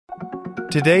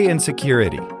Today in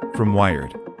Security from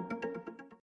Wired.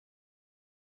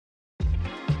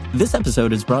 This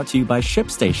episode is brought to you by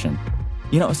ShipStation.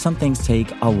 You know, some things take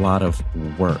a lot of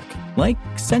work, like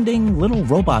sending little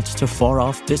robots to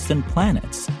far-off distant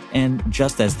planets. And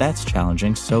just as that's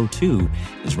challenging, so too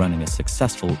is running a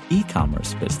successful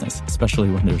e-commerce business, especially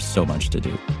when there's so much to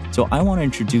do. So I want to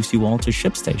introduce you all to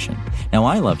ShipStation. Now,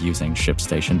 I love using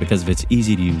ShipStation because of its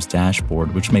easy-to-use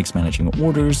dashboard, which makes managing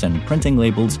orders and printing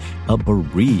labels a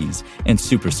breeze and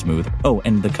super smooth. Oh,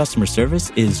 and the customer service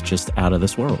is just out of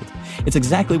this world. It's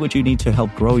exactly what you need to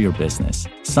help grow your business.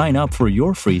 Sign up for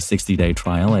your free 60-day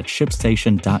trial at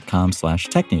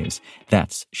shipstation.com/technews.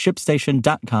 That's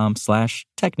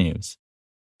shipstation.com/technews.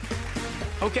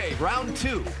 Okay, round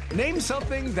two. Name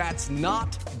something that's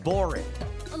not boring.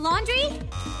 A laundry?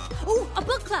 Ooh, a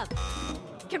book club.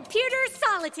 Computer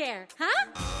solitaire,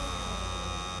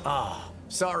 huh?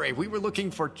 Sorry, we were looking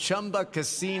for Chumba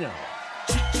Casino.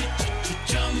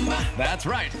 That's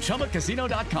right.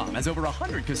 ChumbaCasino.com has over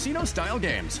 100 casino-style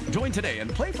games. Join today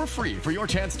and play for free for your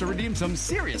chance to redeem some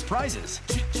serious prizes.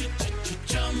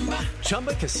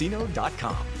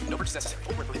 ChumbaCasino.com. No purchase necessary.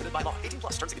 Void where prohibited by law. 18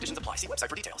 plus. Terms and conditions apply. See website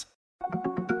for details.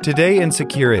 Today in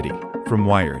Security from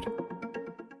Wired.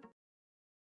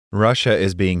 Russia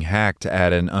is being hacked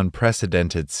at an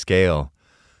unprecedented scale.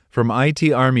 From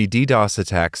IT Army DDoS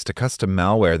attacks to custom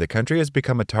malware, the country has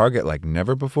become a target like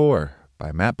never before.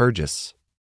 By Matt Burgess.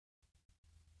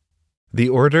 The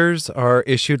orders are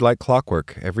issued like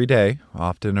clockwork every day,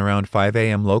 often around 5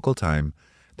 a.m. local time.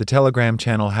 The Telegram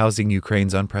channel housing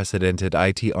Ukraine's unprecedented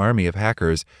IT army of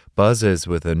hackers buzzes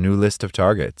with a new list of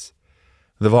targets.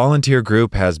 The volunteer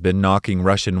group has been knocking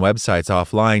Russian websites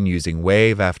offline using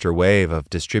wave after wave of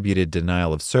distributed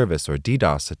denial of service or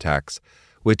DDoS attacks,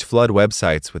 which flood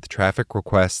websites with traffic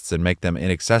requests and make them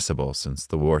inaccessible since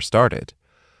the war started.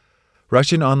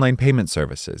 Russian online payment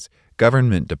services,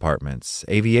 government departments,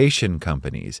 aviation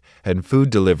companies, and food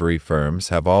delivery firms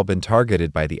have all been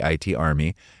targeted by the IT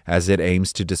army as it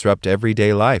aims to disrupt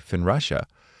everyday life in Russia.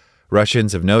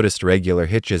 Russians have noticed regular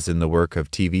hitches in the work of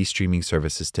TV streaming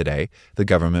services today, the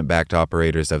government-backed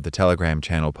operators of the Telegram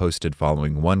channel posted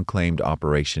following one claimed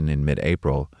operation in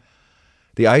mid-April.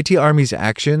 The IT army's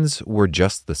actions were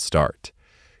just the start.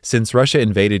 Since Russia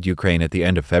invaded Ukraine at the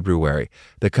end of February,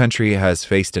 the country has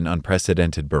faced an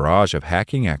unprecedented barrage of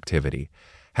hacking activity.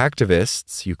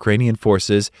 Hacktivists, Ukrainian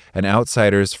forces, and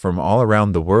outsiders from all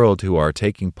around the world who are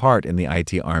taking part in the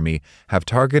IT army have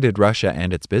targeted Russia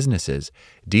and its businesses.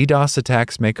 DDoS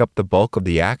attacks make up the bulk of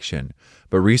the action,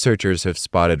 but researchers have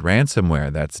spotted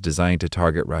ransomware that's designed to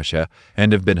target Russia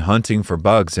and have been hunting for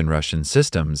bugs in Russian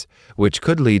systems, which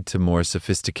could lead to more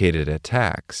sophisticated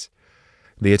attacks.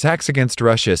 The attacks against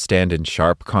Russia stand in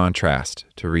sharp contrast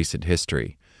to recent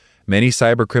history. Many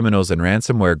cybercriminals and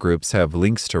ransomware groups have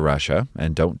links to Russia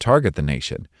and don't target the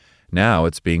nation. Now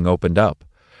it's being opened up.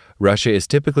 Russia is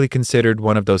typically considered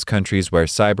one of those countries where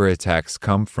cyber attacks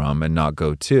come from and not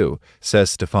go to, says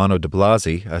Stefano de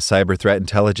Blasi, a cyber threat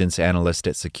intelligence analyst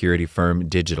at security firm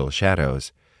Digital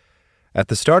Shadows. At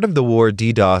the start of the war,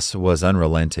 DDoS was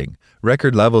unrelenting.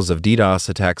 Record levels of DDoS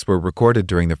attacks were recorded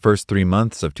during the first 3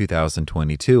 months of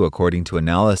 2022, according to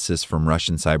analysis from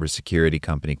Russian cybersecurity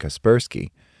company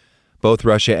Kaspersky. Both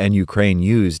Russia and Ukraine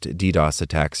used DDoS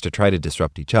attacks to try to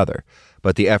disrupt each other,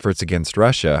 but the efforts against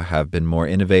Russia have been more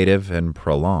innovative and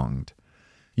prolonged.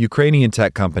 Ukrainian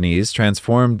tech companies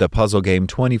transformed the puzzle game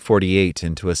 2048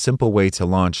 into a simple way to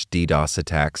launch DDoS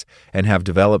attacks and have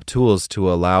developed tools to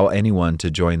allow anyone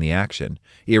to join the action,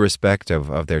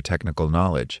 irrespective of their technical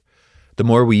knowledge. The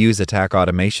more we use attack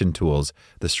automation tools,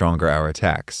 the stronger our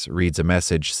attacks, reads a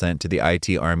message sent to the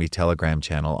IT Army Telegram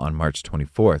channel on March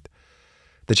 24th.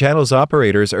 The channel's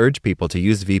operators urge people to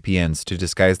use VPNs to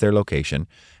disguise their location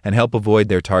and help avoid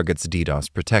their targets'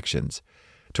 DDoS protections.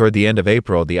 Toward the end of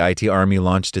April, the IT Army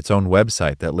launched its own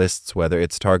website that lists whether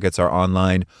its targets are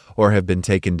online or have been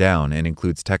taken down and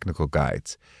includes technical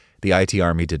guides. The IT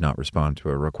Army did not respond to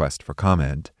a request for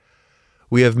comment.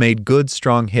 "We have made good,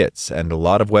 strong hits, and a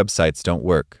lot of websites don't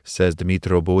work," says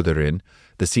Dmytro Budarin,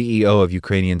 the CEO of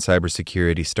Ukrainian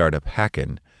cybersecurity startup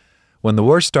Hacken. When the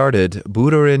war started,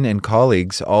 Budarin and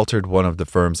colleagues altered one of the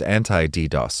firm's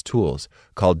anti-DDoS tools,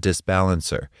 called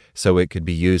Disbalancer, so it could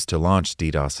be used to launch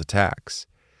DDoS attacks.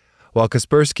 While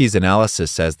Kaspersky's analysis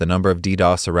says the number of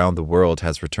DDoS around the world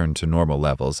has returned to normal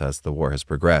levels as the war has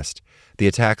progressed, the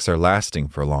attacks are lasting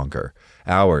for longer,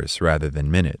 hours rather than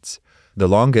minutes. The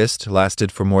longest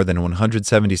lasted for more than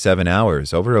 177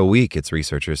 hours, over a week, its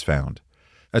researchers found.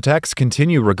 Attacks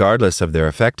continue regardless of their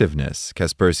effectiveness,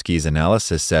 Kaspersky's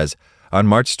analysis says. On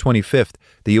March 25th,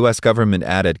 The U.S. government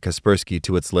added Kaspersky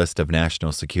to its list of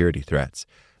national security threats.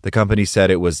 The company said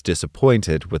it was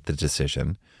disappointed with the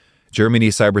decision.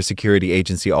 Germany's cybersecurity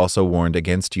agency also warned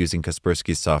against using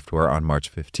Kaspersky's software on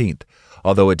March 15th,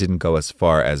 although it didn't go as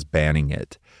far as banning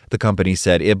it. The company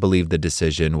said it believed the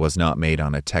decision was not made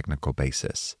on a technical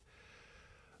basis.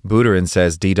 Buterin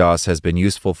says DDoS has been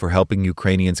useful for helping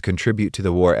Ukrainians contribute to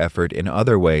the war effort in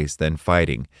other ways than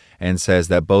fighting, and says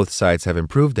that both sides have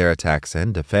improved their attacks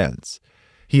and defense.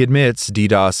 He admits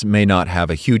DDoS may not have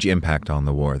a huge impact on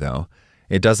the war, though.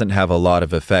 It doesn't have a lot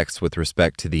of effects with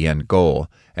respect to the end goal,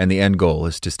 and the end goal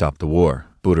is to stop the war,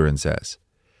 Buterin says.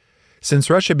 Since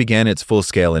Russia began its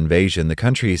full-scale invasion, the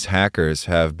country's hackers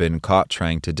have been caught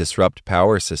trying to disrupt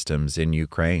power systems in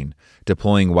Ukraine,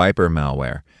 deploying wiper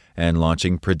malware, and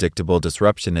launching predictable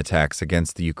disruption attacks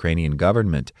against the Ukrainian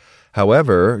government.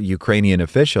 However, Ukrainian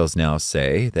officials now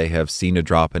say they have seen a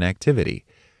drop in activity.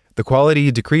 The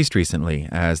quality decreased recently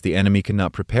as the enemy could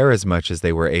not prepare as much as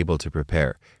they were able to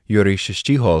prepare. Yuri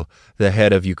Shishchihol, the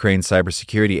head of Ukraine's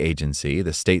cybersecurity agency,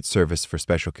 the State Service for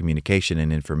Special Communication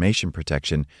and Information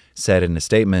Protection, said in a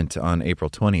statement on April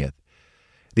 20th.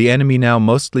 The enemy now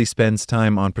mostly spends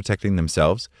time on protecting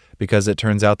themselves because it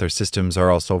turns out their systems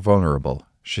are also vulnerable,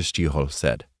 Shishchihol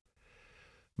said.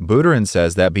 Buterin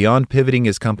says that beyond pivoting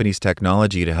his company's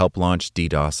technology to help launch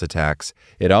DDoS attacks,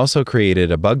 it also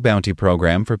created a bug bounty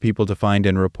program for people to find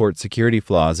and report security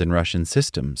flaws in Russian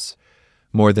systems.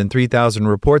 More than 3,000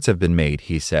 reports have been made,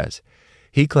 he says.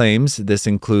 He claims this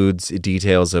includes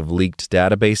details of leaked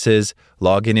databases,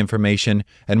 login information,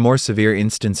 and more severe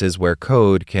instances where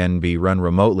code can be run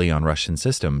remotely on Russian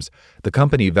systems. The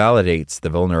company validates the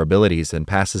vulnerabilities and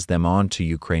passes them on to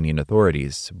Ukrainian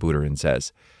authorities, Buterin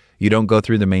says. You don't go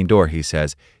through the main door, he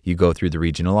says. You go through the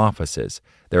regional offices.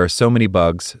 There are so many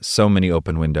bugs, so many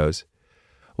open windows.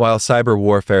 While cyber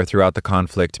warfare throughout the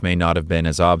conflict may not have been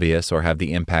as obvious or have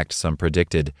the impact some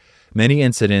predicted, many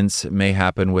incidents may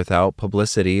happen without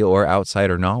publicity or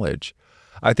outsider knowledge.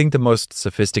 I think the most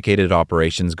sophisticated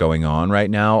operations going on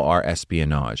right now are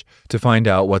espionage, to find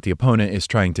out what the opponent is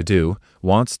trying to do,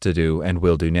 wants to do, and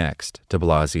will do next, de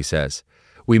Blasi says.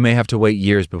 We may have to wait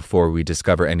years before we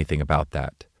discover anything about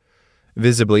that.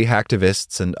 Visibly,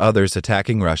 hacktivists and others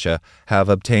attacking Russia have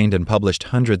obtained and published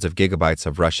hundreds of gigabytes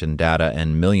of Russian data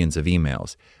and millions of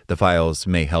emails. The files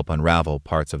may help unravel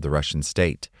parts of the Russian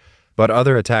state. But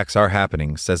other attacks are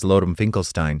happening, says Lodom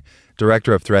Finkelstein,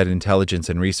 director of threat intelligence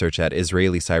and research at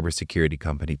Israeli cybersecurity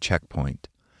company Check Point.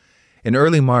 In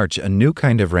early March, a new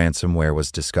kind of ransomware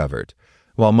was discovered.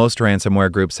 While most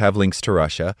ransomware groups have links to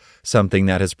Russia, something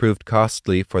that has proved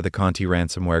costly for the Conti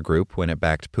ransomware group when it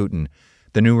backed Putin,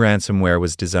 the new ransomware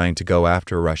was designed to go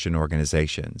after Russian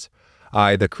organizations.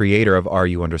 I, the creator of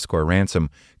RU_ransom,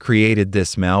 created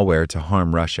this malware to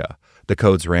harm Russia, the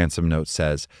code's ransom note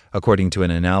says, according to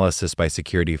an analysis by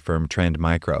security firm Trend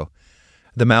Micro.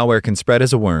 The malware can spread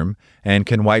as a worm and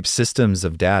can wipe systems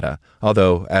of data,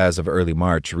 although, as of early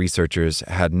March, researchers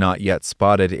had not yet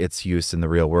spotted its use in the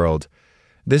real world.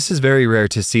 This is very rare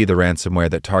to see the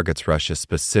ransomware that targets Russia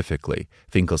specifically,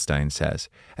 Finkelstein says,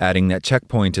 adding that Check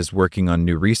Point is working on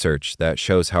new research that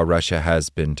shows how Russia has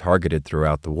been targeted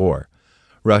throughout the war.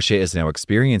 Russia is now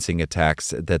experiencing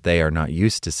attacks that they are not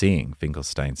used to seeing,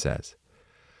 Finkelstein says.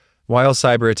 While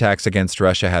cyber attacks against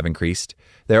Russia have increased,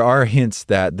 there are hints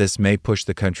that this may push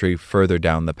the country further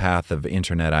down the path of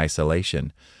internet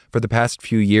isolation. For the past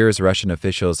few years, Russian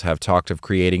officials have talked of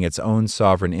creating its own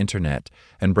sovereign internet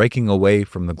and breaking away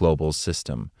from the global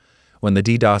system. When the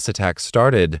DDoS attacks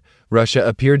started, Russia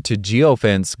appeared to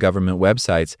geofence government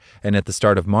websites, and at the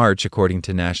start of March, according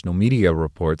to national media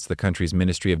reports, the country's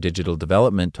Ministry of Digital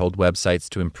Development told websites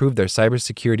to improve their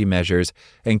cybersecurity measures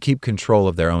and keep control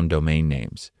of their own domain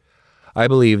names. I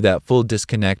believe that full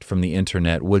disconnect from the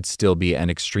internet would still be an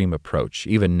extreme approach,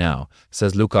 even now,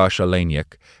 says Lukasz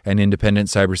Olejniak, an independent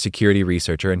cybersecurity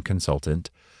researcher and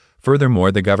consultant.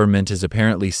 Furthermore, the government is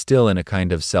apparently still in a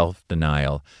kind of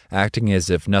self-denial, acting as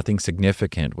if nothing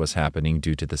significant was happening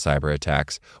due to the cyber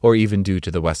attacks, or even due to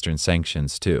the Western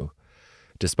sanctions, too.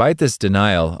 Despite this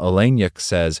denial, Olejniak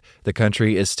says the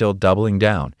country is still doubling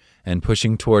down and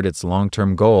pushing toward its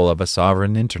long-term goal of a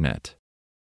sovereign internet.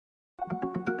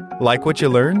 Like what you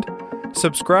learned?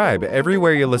 Subscribe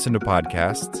everywhere you listen to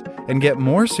podcasts and get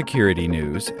more security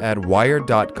news at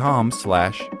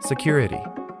wired.com/security.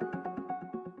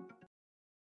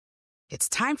 It's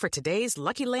time for today's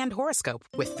Lucky Land horoscope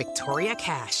with Victoria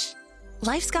Cash.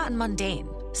 Life's gotten mundane,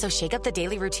 so shake up the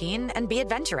daily routine and be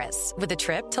adventurous with a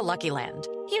trip to Lucky Land.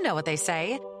 You know what they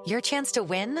say, Your chance to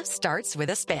win starts with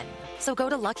a spin. So go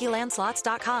to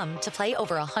LuckyLandSlots.com to play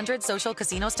over 100 social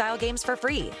casino-style games for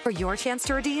free for your chance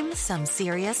to redeem some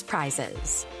serious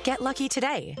prizes. Get lucky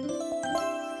today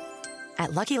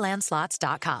at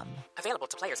LuckyLandSlots.com. Available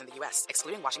to players in the U.S.,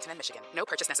 excluding Washington and Michigan. No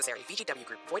purchase necessary. VGW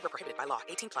Group. Void where prohibited by law.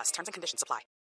 18+. Terms and conditions apply.